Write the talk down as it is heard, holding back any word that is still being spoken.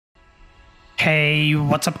Hey,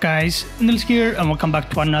 what's up guys? Nils here and welcome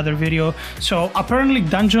back to another video. So apparently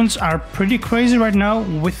dungeons are pretty crazy right now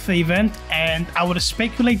with the event, and I would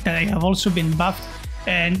speculate that they have also been buffed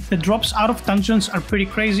and the drops out of dungeons are pretty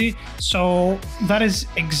crazy. So that is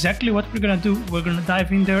exactly what we're gonna do. We're gonna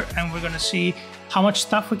dive in there and we're gonna see how much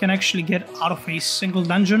stuff we can actually get out of a single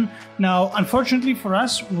dungeon. Now, unfortunately for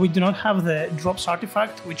us, we do not have the drops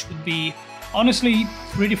artifact, which would be honestly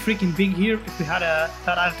pretty freaking big here if we had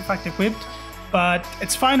that artifact equipped. But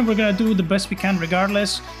it's fine, we're gonna do the best we can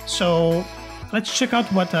regardless. So let's check out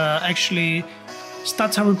what actually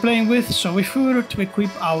stats are we playing with. So if we were to equip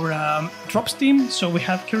our drops team, so we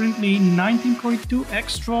have currently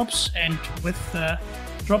 19.2x drops, and with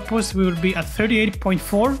drop boost we will be at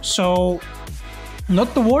 38.4. So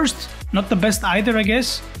not the worst, not the best either, I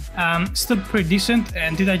guess. Still pretty decent.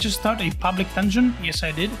 And did I just start a public dungeon? Yes,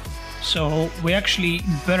 I did. So we actually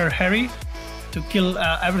better hurry to kill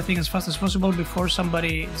everything as fast as possible before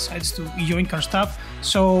somebody decides to yoink our stuff.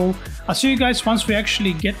 So I'll see you guys once we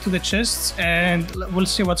actually get to the chests, and we'll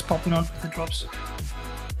see what's popping on with the drops.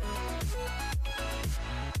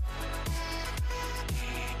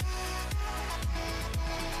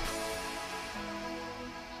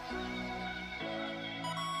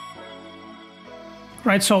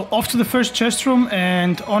 Right, so off to the first chest room,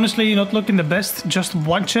 and honestly not looking the best, just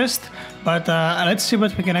one chest, but let's see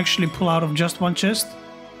what we can actually pull out of just one chest.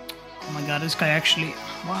 Oh my god, this guy actually,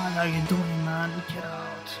 what are you doing, man? Get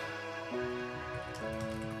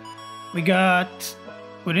out.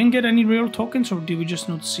 We didn't get any real tokens, or did we just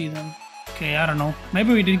not see them? Okay, I don't know,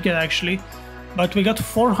 maybe we did get actually, but we got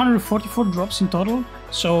 444 drops in total,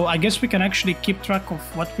 so I guess we can actually keep track of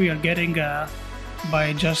what we are getting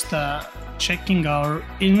by just checking our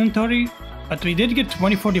inventory. But we did get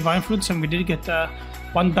 24 divine fruits, and we did get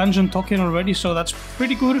one dungeon token already, so that's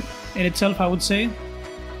pretty good in itself, I would say.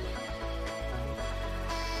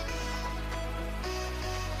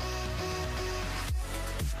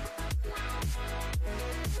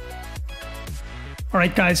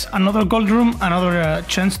 Alright guys, another gold room, another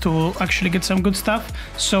chance to actually get some good stuff.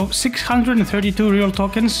 So 632 real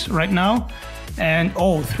tokens right now, and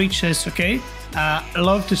oh, 3 chests, okay.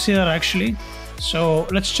 Love to see that actually. So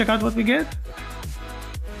let's check out what we get.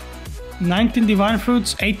 19 divine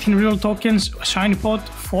fruits, 18 real tokens, shiny pot,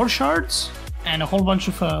 4 shards, and a whole bunch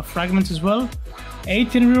of fragments as well.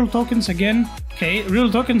 18 real tokens again. Okay, real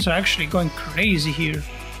tokens are actually going crazy here.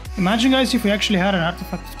 Imagine guys if we actually had an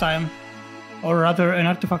artifact of time, or rather an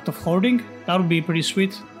artifact of hoarding. That would be pretty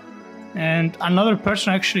sweet. And another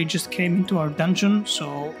person actually just came into our dungeon,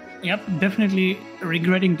 so yep, definitely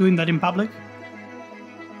regretting doing that in public.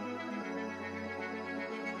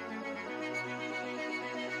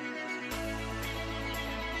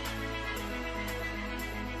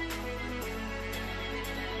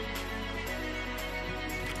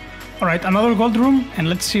 Alright, another gold room, and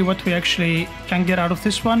let's see what we actually can get out of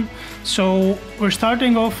this one. So we're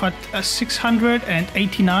starting off at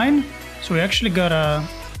 689, so we actually got a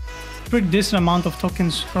pretty decent amount of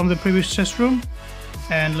tokens from the previous chest room.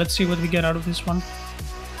 And let's see what we get out of this one.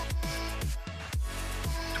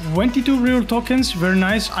 22 real tokens, very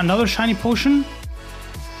nice. Another shiny potion,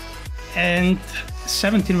 and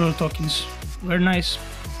 17 real tokens, very nice.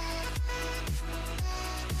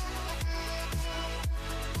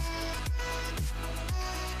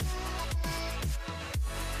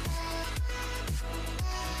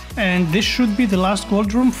 And this should be the last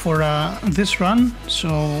gold room for this run.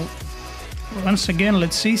 So once again,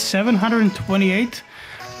 let's see, 728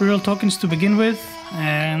 real tokens to begin with,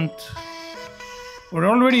 and we're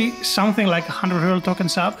already something like 100 real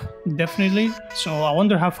tokens up, definitely. So I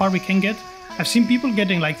wonder how far we can get. I've seen people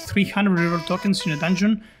getting like 300 real tokens in a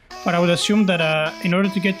dungeon, but I would assume that in order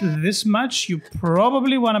to get this much, you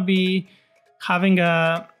probably want to be having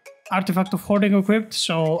a artifact of hoarding equipped,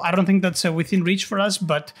 so I don't think that's within reach for us,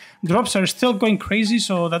 but drops are still going crazy,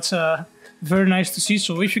 so that's very nice to see.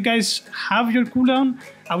 So if you guys have your cooldown,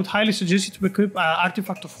 I would highly suggest you to equip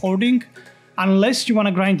artifact of hoarding, unless you want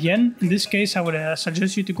to grind yen. In this case, I would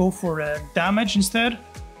suggest you to go for damage instead,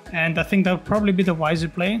 and I think that would probably be the wiser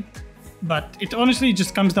play. But it honestly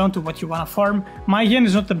just comes down to what you want to farm. My yen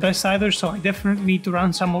is not the best either, so I definitely need to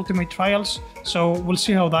run some ultimate trials, so we'll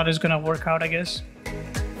see how that is gonna work out, I guess.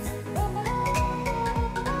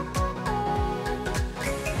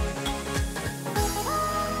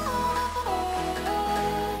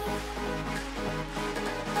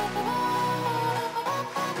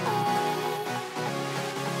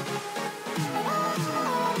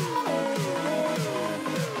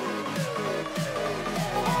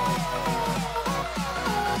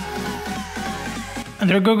 And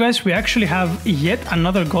there you go, guys. We actually have yet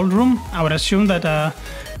another gold room. I would assume that,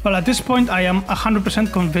 well, at this point, I am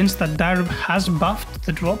 100% convinced that Dire has buffed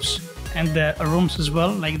the drops and the rooms as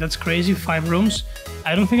well. Like, that's crazy. 5 rooms.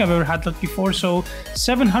 I don't think I've ever had that before. So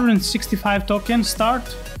 765 tokens start.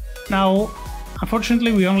 Now,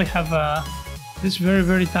 unfortunately, we only have this very,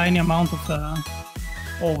 very tiny amount of...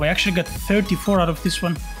 oh, we actually got 34 out of this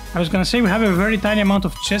one. I was gonna say we have a very tiny amount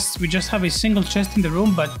of chests. We just have a single chest in the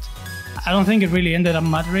room, but I don't think it really ended up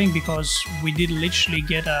mattering because we did literally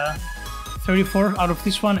get 34 out of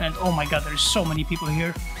this one. And oh my god, there's so many people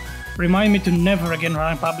here. Remind me to never again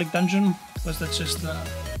run a public dungeon because that's just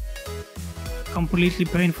completely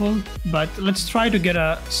painful. But let's try to get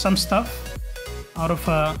some stuff out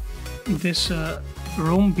of this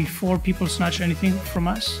room before people snatch anything from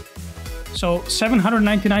us. So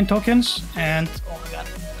 799 tokens, and oh my god,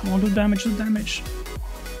 come on, do damage, do damage.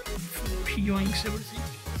 Yoinks everything.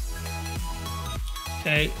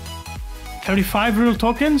 Okay, 35 real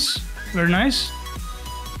tokens, very nice.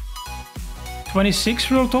 26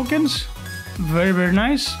 real tokens, very, very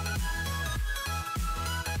nice.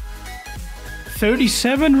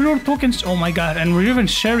 37 real tokens, oh my god, and we're even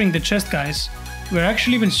sharing the chest, guys. We're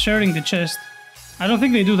actually even sharing the chest. I don't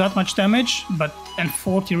think they do that much damage, but... and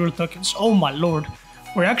 40 real tokens. Oh my lord.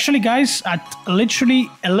 We're actually, guys, at literally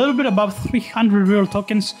a little bit above 300 real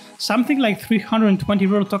tokens. Something like 320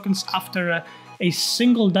 real tokens after a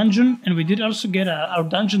single dungeon. And we did also get our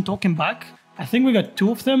dungeon token back. I think we got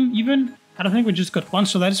 2 of them even. I don't think we just got 1,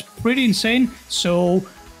 so that's pretty insane. So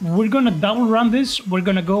we're gonna double run this. We're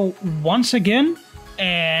gonna go once again.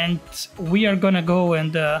 And we are gonna go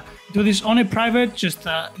and do this on a private, just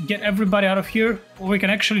get everybody out of here. Or we can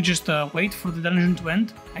actually just wait for the dungeon to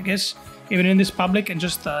end, I guess, even in this public, and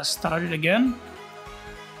just start it again.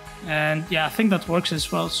 And yeah, I think that works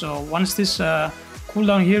as well. So once this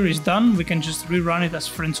cooldown here is done, we can just rerun it as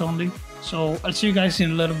friends only. So I'll see you guys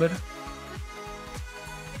in a little bit.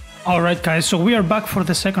 Alright guys, so we are back for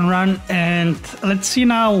the second run, and let's see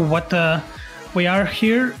now what we are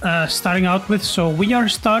here starting out with. So we are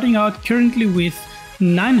starting out currently with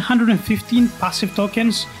 915 passive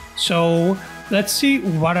tokens. So let's see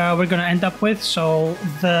what we're gonna end up with. So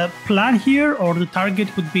the plan here, or the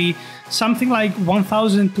target, would be something like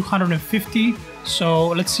 1250. So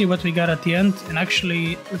let's see what we got at the end. And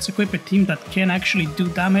actually, let's equip a team that can actually do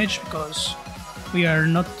damage, because we are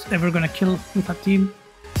not ever gonna kill with a team.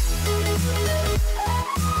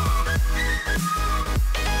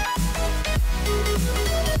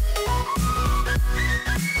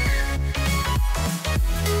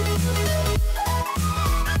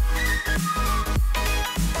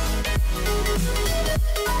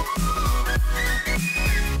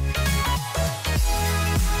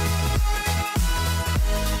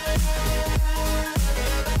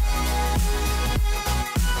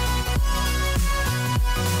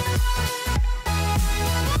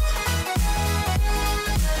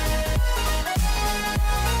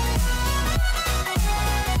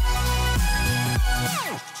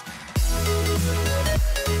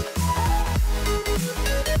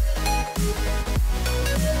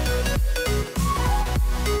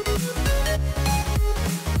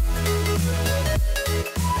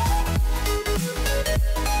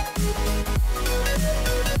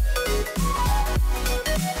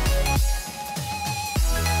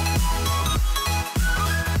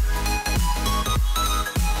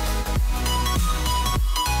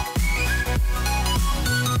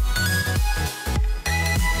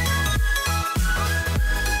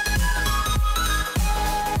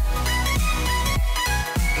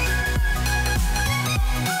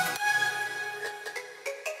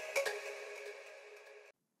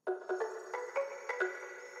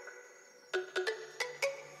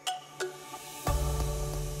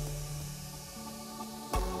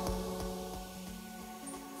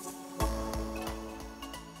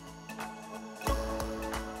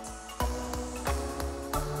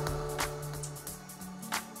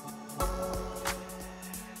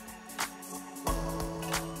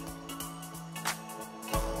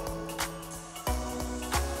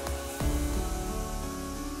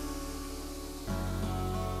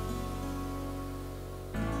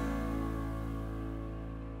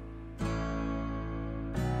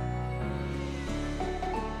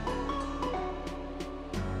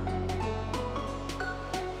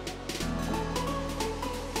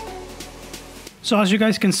 So as you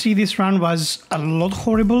guys can see, this run was a lot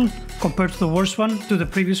horrible compared to the worst one, to the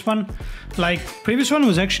previous one. Like, previous one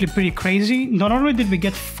was actually pretty crazy. Not only did we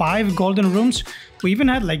get 5 golden rooms, we even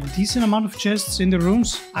had like decent amount of chests in the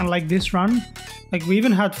rooms, unlike this run. Like, we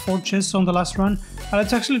even had 4 chests on the last run.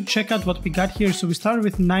 Let's actually check out what we got here. So we started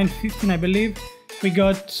with 915, I believe. We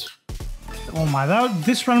got, oh my,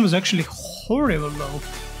 this run was actually horrible though.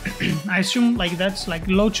 I assume like that's like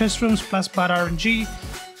low chest rooms plus bad RNG.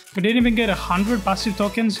 We didn't even get 100 passive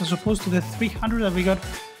tokens as opposed to the 300 that we got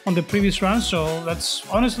on the previous run, so that's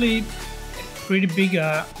honestly a pretty big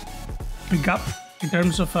gap in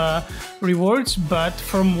terms of rewards. But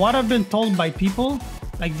from what I've been told by people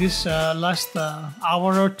like this last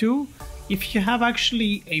hour or two, if you have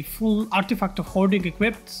actually a full artifact of hoarding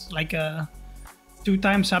equipped, like 2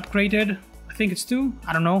 times upgraded, I think it's 2,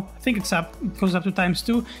 I don't know, I think it's up, it goes up to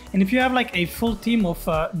 ×2, and if you have like a full team of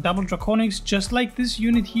double draconics just like this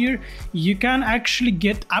unit here, you can actually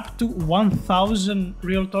get up to 1000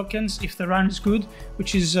 real tokens if the run is good,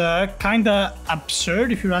 which is kinda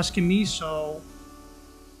absurd if you're asking me. So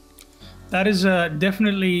that is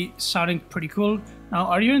definitely sounding pretty cool. Now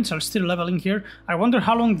our units are still leveling here. I wonder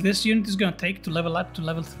how long this unit is gonna take to level up to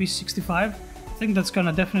level 365. I think that's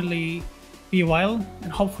gonna definitely be a while,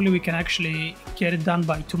 and hopefully we can actually get it done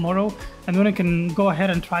by tomorrow, and then I can go ahead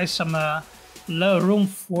and try some low room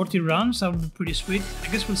 40 runs. That would be pretty sweet.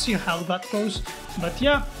 I guess we'll see how that goes, but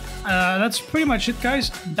yeah, that's pretty much it, guys.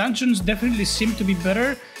 Dungeons definitely seem to be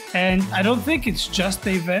better, and I don't think it's just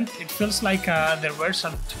the event. It feels like there were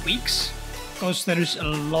some tweaks, because there is a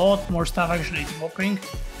lot more stuff actually developing.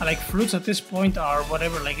 Like fruits at this point are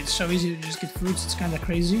whatever, like it's so easy to just get fruits, it's kind of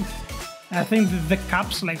crazy. I think the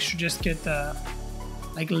caps like should just get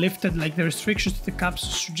like lifted, like the restrictions to the caps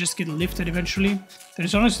should just get lifted eventually.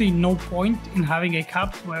 There's honestly no point in having a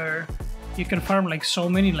cap where you can farm like so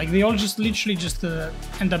many, like they all just literally just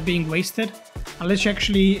end up being wasted unless you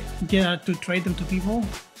actually get to trade them to people.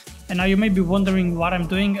 And now you may be wondering what I'm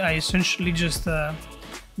doing. I essentially just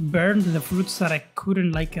burned the fruits that I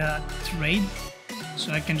couldn't like trade,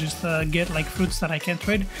 so I can just get like fruits that I can't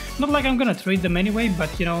trade. Not like I'm gonna trade them anyway,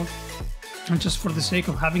 but you know, just for the sake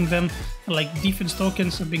of having them. Like defense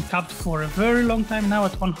tokens have been capped for a very long time now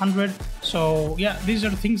at 100, so yeah, these are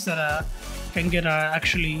things that can get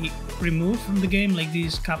actually removed from the game, like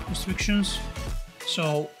these cap restrictions.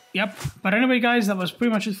 So yep, but anyway guys, that was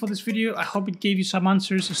pretty much it for this video. I hope it gave you some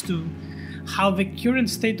answers as to how the current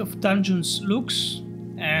state of dungeons looks,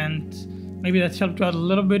 and maybe that helped you out a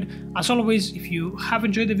little bit. As always, if you have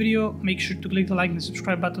enjoyed the video, make sure to click the like and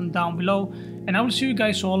subscribe button down below, and I will see you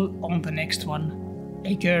guys all on the next one.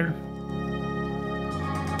 Take care.